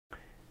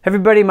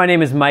Everybody, my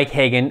name is Mike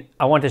Hagan.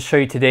 I want to show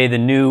you today the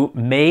new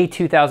May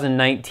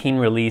 2019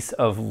 release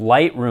of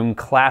Lightroom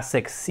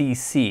Classic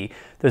CC.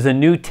 There's a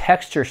new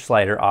texture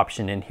slider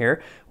option in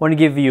here. I want to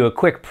give you a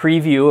quick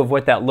preview of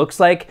what that looks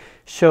like,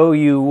 show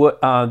you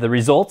the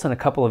results in a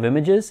couple of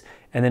images,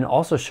 and then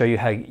also show you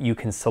how you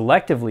can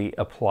selectively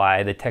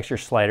apply the texture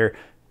slider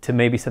to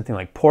maybe something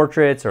like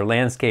portraits or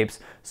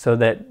landscapes so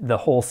that the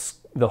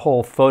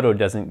whole photo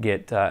doesn't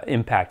get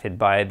impacted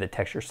by the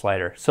texture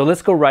slider. So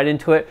let's go right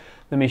into it.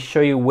 Let me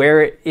show you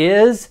where it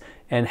is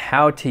and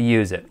how to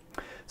use it.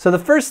 So the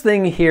first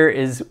thing here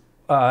is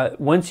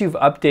once you've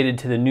updated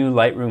to the new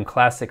Lightroom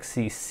Classic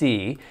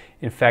CC,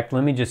 in fact,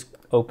 let me just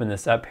open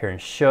this up here and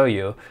show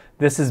you.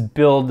 This is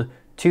build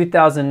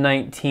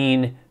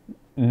 2019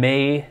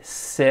 May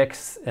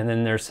 6th, and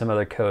then there's some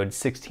other code,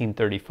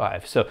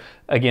 1635. So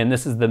again,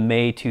 this is the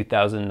May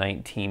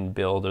 2019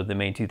 build, or the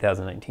May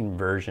 2019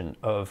 version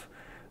of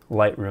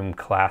Lightroom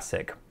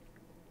Classic.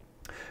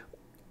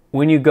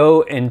 When you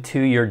go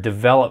into your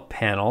develop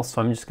panel, so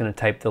I'm just going to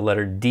type the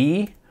letter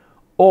D,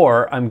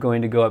 or I'm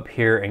going to go up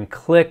here and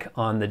click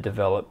on the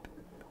develop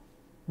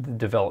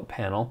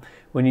panel.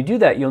 When you do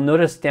that, you'll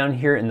notice down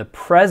here in the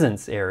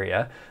presence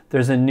area,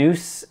 there's a new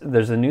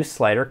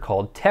slider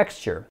called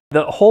texture.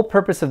 The whole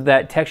purpose of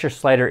that texture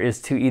slider is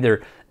to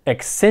either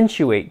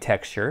accentuate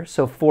texture.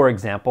 So for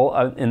example,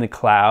 in the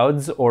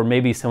clouds, or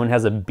maybe someone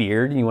has a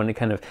beard and you want to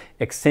kind of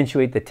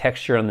accentuate the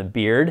texture on the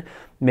beard,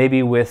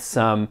 maybe with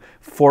some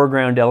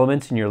foreground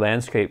elements in your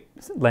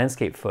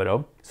landscape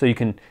photo. So you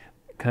can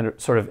kind of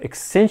sort of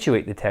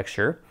accentuate the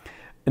texture.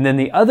 And then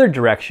the other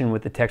direction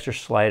with the texture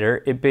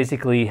slider, it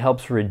basically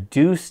helps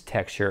reduce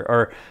texture,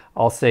 or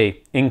I'll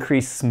say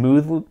increase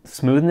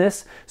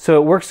smoothness.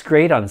 So it works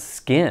great on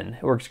skin.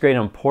 It works great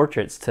on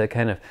portraits to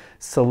kind of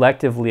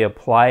selectively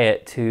apply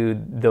it to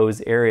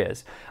those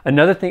areas.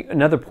 Another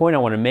point I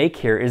want to make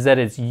here is that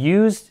it's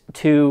used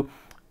to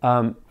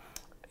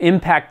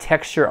impact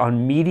texture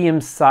on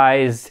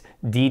medium-sized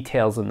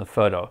details in the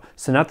photo.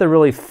 So not the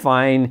really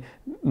fine,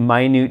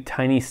 minute,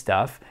 tiny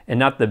stuff, and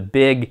not the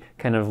big,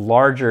 kind of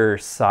larger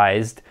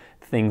sized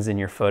things in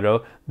your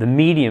photo, the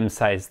medium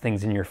sized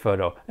things in your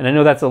photo. And I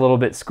know that's a little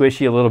bit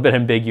squishy, a little bit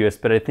ambiguous,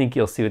 but I think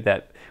you'll see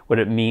what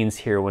it means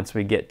here once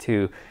we get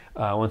to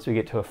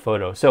a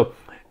photo. So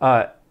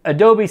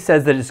Adobe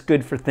says that it's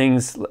good for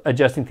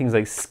adjusting things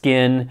like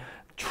skin,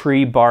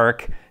 tree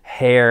bark,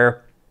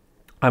 hair.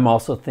 I'm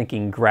also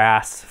thinking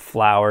grass,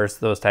 flowers,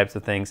 those types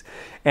of things.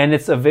 And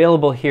it's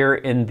available here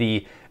in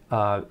the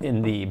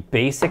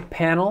basic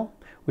panel.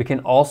 We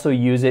can also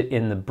use it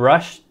in the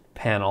brush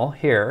panel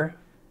here.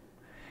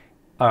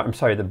 I'm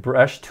sorry, the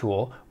brush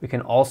tool. We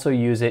can also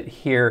use it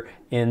here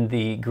in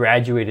the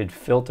graduated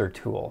filter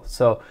tool.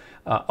 So,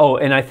 oh,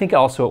 and I think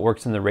also it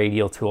works in the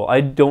radial tool. I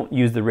don't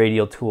use the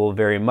radial tool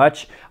very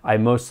much. I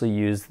mostly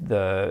use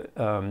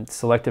the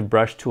selective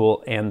brush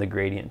tool and the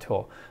gradient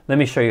tool. Let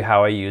me show you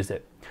how I use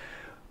it.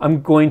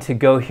 I'm going to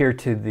go here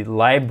to the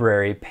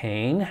library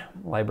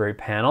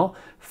panel,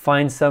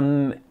 find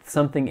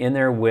something in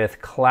there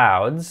with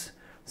clouds.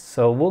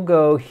 So we'll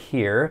go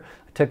here.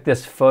 I took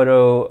this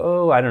photo,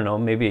 oh, I don't know,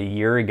 maybe a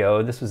year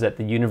ago. This was at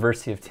the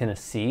University of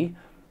Tennessee.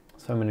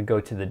 So I'm going to go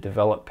to the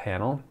develop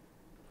panel,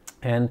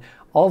 and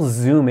I'll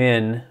zoom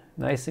in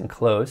nice and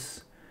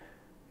close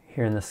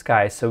here in the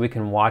sky so we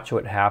can watch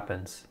what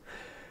happens.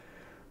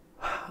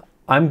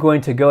 I'm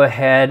going to go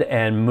ahead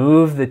and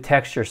move the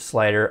texture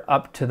slider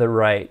up to the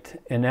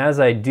right. And as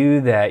I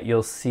do that,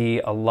 you'll see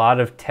a lot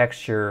of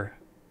texture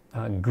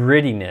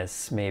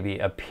grittiness maybe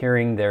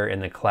appearing there in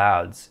the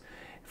clouds.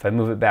 If I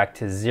move it back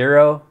to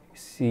 0, you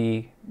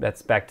see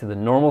that's back to the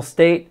normal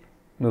state.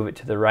 Move it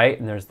to the right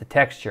and there's the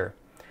texture.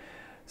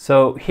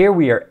 So here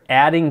we are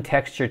adding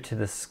texture to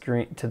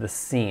the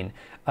scene.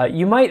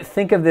 You might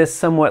think of this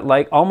somewhat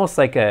like almost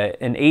like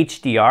an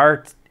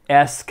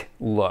HDR-esque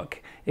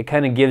look. It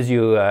kind of gives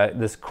you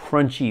this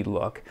crunchy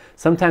look.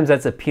 Sometimes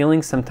that's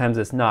appealing, sometimes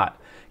it's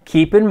not.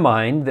 Keep in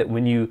mind that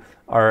when you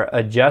are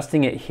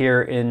adjusting it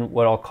here in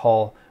what I'll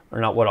call, or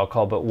not what I'll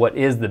call, but what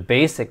is the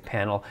basic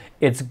panel,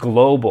 it's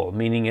global,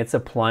 meaning it's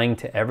applying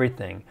to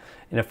everything.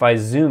 And if I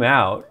zoom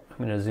out, I'm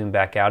going to zoom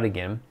back out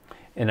again,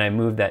 and I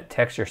move that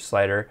texture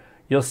slider,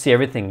 you'll see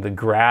everything, the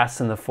grass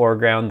in the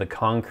foreground, the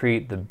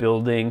concrete, the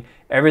building,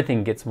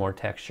 everything gets more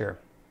texture.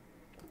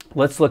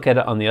 Let's look at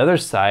it on the other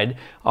side.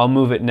 I'll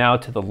move it now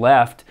to the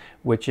left,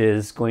 which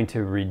is going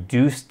to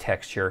reduce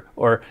texture.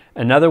 Or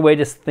another way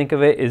to think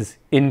of it is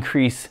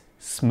increase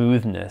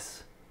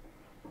smoothness.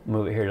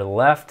 Move it here to the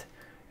left,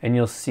 and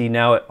you'll see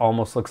now it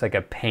almost looks like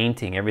a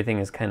painting. Everything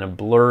is kind of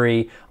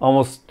blurry,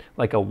 almost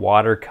like a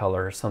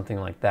watercolor or something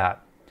like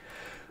that.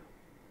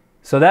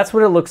 So that's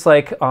what it looks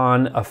like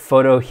on a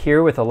photo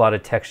here with a lot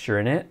of texture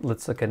in it.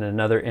 Let's look at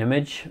another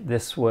image.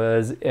 This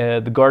was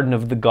the Garden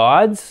of the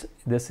Gods.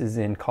 This is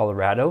in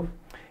Colorado.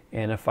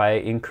 And if I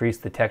increase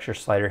the texture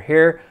slider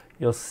here,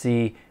 you'll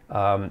see,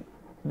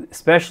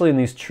 especially in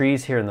these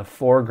trees here in the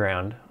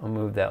foreground, I'll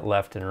move that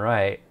left and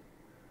right,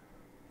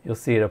 you'll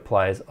see it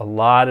applies a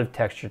lot of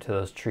texture to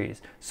those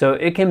trees. So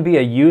it can be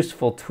a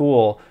useful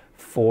tool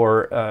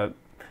for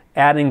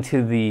adding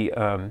to the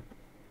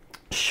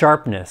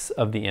sharpness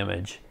of the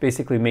image,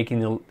 basically making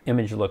the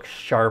image look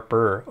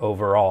sharper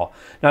overall.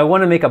 Now I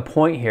want to make a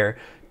point here.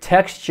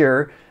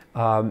 Texture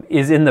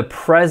is in the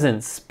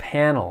presence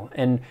panel,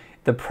 and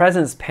the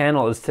presence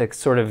panel is to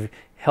sort of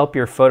help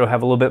your photo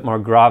have a little bit more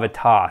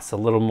gravitas, a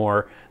little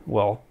more,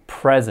 well,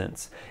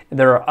 presence. And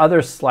there are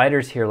other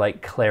sliders here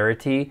like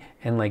clarity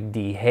and like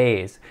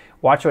dehaze.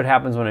 Watch what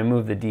happens when I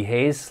move the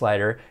dehaze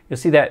slider. You'll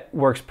see that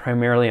works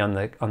primarily on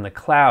the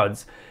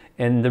clouds.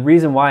 And the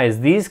reason why is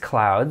these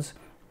clouds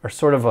are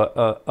sort of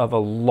a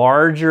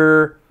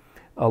larger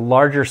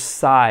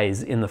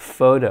size in the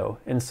photo.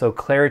 And so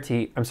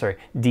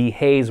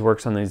dehaze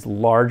works on these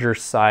larger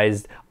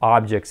sized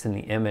objects in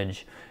the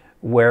image,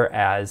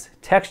 whereas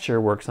texture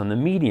works on the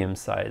medium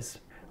size.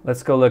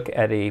 Let's go look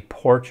at a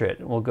portrait.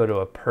 We'll go to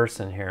a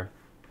person here.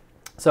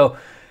 So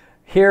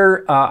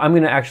here I'm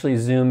going to actually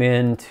zoom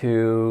in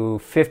to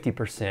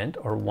 50%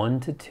 or 1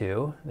 to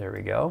 2. There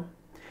we go.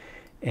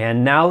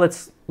 And now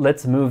let's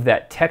move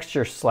that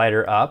texture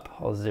slider up.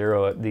 I'll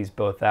zero these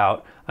both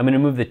out. I'm going to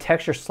move the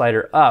texture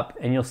slider up,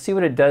 and you'll see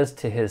what it does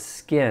to his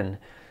skin.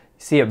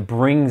 See, it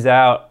brings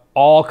out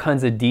all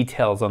kinds of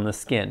details on the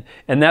skin,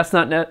 and that's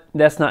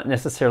not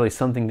necessarily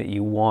something that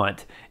you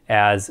want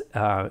as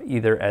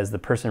either as the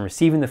person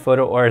receiving the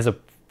photo or as a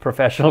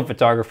professional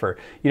photographer.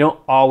 You don't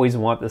always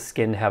want the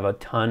skin to have a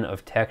ton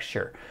of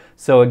texture.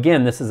 So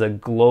again, this is a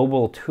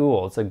global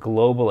tool. It's a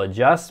global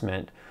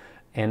adjustment,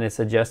 and it's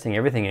adjusting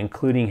everything,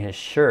 including his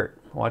shirt.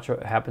 Watch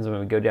what happens when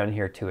we go down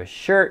here to his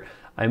shirt.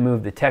 I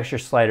move the texture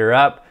slider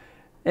up,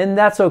 and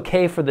that's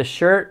okay for the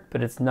shirt,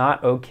 but it's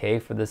not okay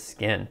for the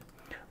skin.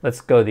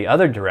 Let's go the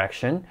other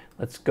direction.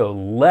 Let's go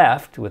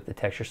left with the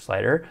texture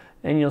slider,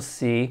 and you'll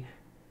see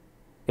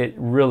it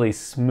really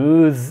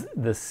smooths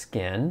the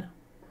skin,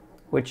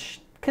 which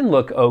can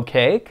look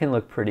okay, can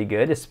look pretty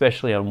good,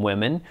 especially on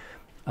women.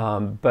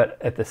 But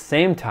at the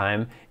same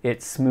time,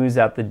 it smooths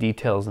out the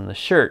details in the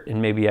shirt,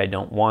 and maybe I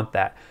don't want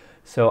that.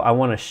 So I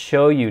want to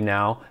show you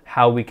now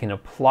how we can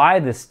apply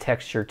this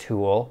texture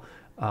tool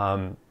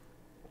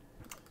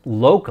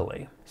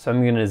locally. So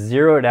I'm going to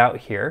zero it out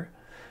here.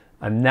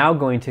 I'm now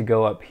going to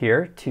go up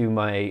here to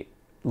my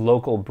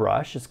local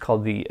brush. It's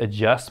called the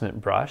adjustment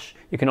brush.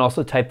 You can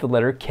also type the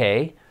letter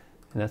K,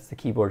 and that's the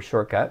keyboard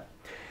shortcut.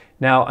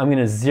 Now I'm going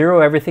to zero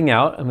everything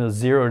out. I'm going to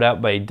zero it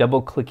out by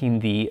double clicking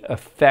the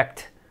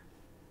effect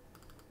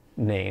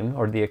name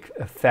or the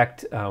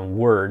effect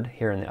word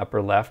here in the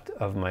upper left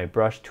of my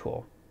brush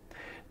tool.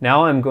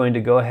 Now I'm going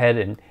to go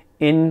ahead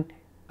and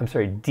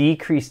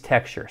decrease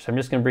texture. So I'm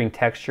just going to bring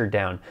texture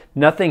down.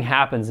 Nothing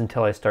happens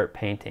until I start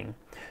painting.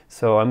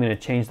 So I'm going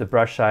to change the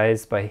brush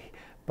size by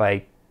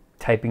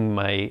typing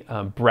my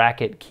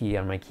bracket key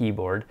on my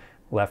keyboard,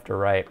 left or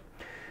right.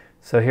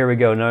 So here we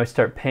go. Now I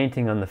start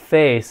painting on the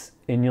face,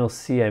 and you'll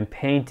see I'm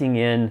painting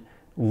in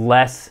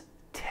less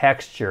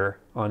texture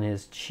on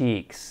his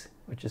cheeks,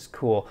 which is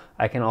cool.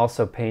 I can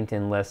also paint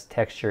in less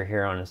texture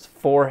here on his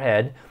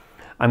forehead.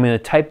 I'm going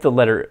to type the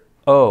letter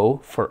O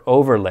for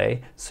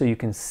overlay so you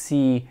can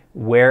see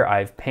where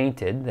I've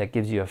painted. That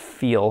gives you a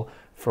feel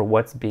for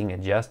what's being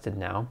adjusted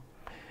now.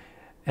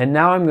 And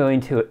now I'm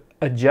going to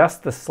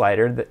adjust the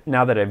slider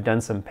now that I've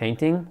done some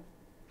painting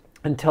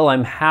until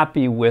I'm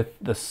happy with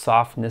the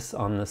softness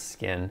on the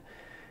skin.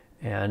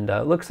 And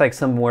it looks like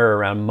somewhere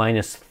around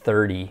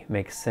 -30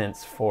 makes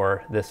sense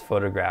for this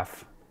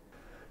photograph.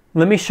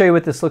 Let me show you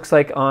what this looks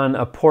like on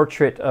a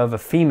portrait of a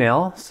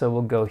female. So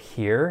we'll go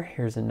here.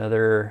 Here's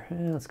another,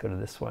 let's go to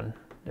this one.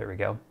 There we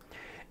go.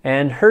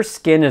 And her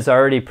skin is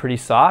already pretty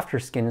soft. Her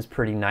skin is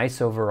pretty nice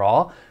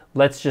overall.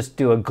 Let's just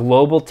do a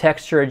global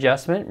texture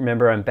adjustment.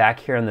 Remember, I'm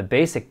back here on the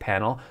basic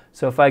panel.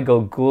 So if I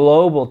go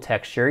global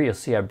texture, you'll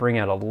see I bring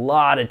out a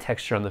lot of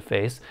texture on the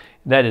face.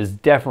 That is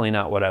definitely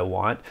not what I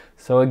want.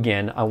 So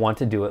again, I want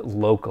to do it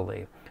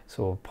locally.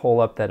 So we'll pull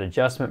up that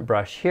adjustment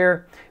brush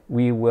here.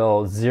 We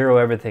will zero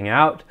everything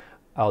out.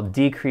 I'll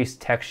decrease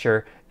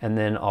texture, and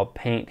then I'll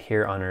paint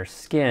here on her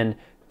skin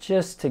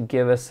just to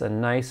give us a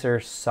nicer,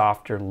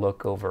 softer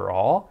look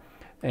overall.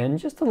 And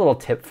just a little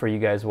tip for you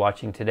guys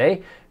watching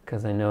today,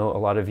 because I know a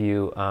lot of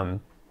you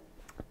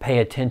pay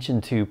attention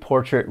to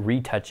portrait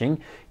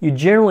retouching. You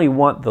generally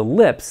want the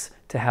lips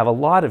to have a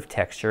lot of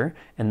texture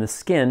and the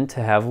skin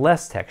to have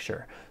less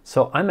texture.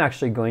 So I'm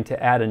actually going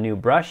to add a new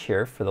brush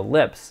here for the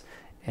lips,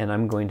 and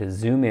I'm going to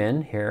zoom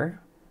in here.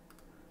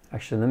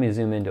 Actually, let me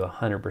zoom into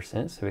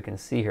 100% so we can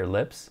see her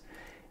lips.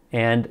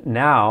 And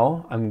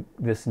now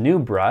this new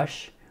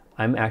brush,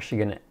 I'm actually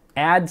going to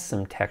add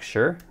some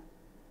texture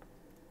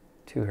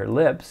to her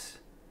lips.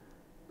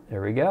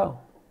 There we go.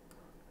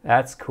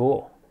 That's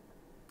cool.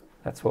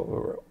 That's what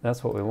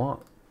we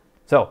want.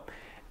 So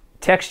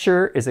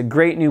texture is a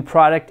great new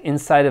product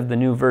inside of the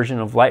new version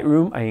of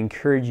Lightroom. I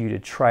encourage you to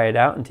try it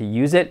out and to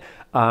use it.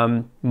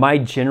 My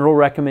general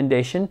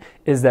recommendation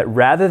is that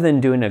rather than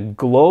doing a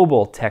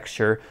global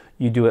texture,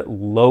 you do it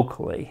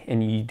locally,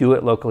 and you do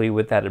it locally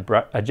with that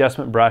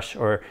adjustment brush,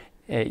 or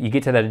you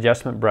get to that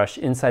adjustment brush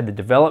inside the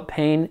develop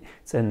pane.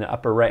 It's in the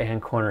upper right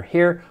hand corner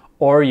here,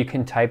 or you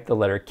can type the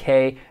letter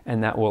K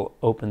and that will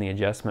open the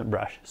adjustment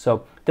brush.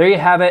 So there you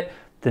have it,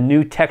 the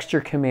new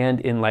texture command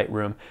in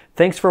Lightroom.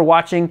 Thanks for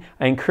watching.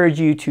 I encourage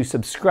you to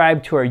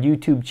subscribe to our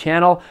YouTube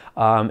channel.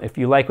 If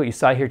you like what you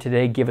saw here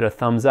today, give it a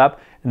thumbs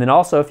up. And then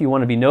also, if you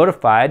want to be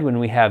notified when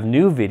we have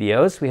new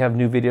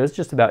videos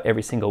just about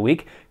every single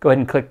week, go ahead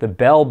and click the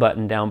bell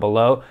button down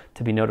below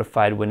to be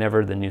notified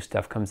whenever the new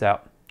stuff comes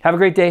out. Have a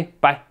great day.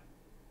 Bye.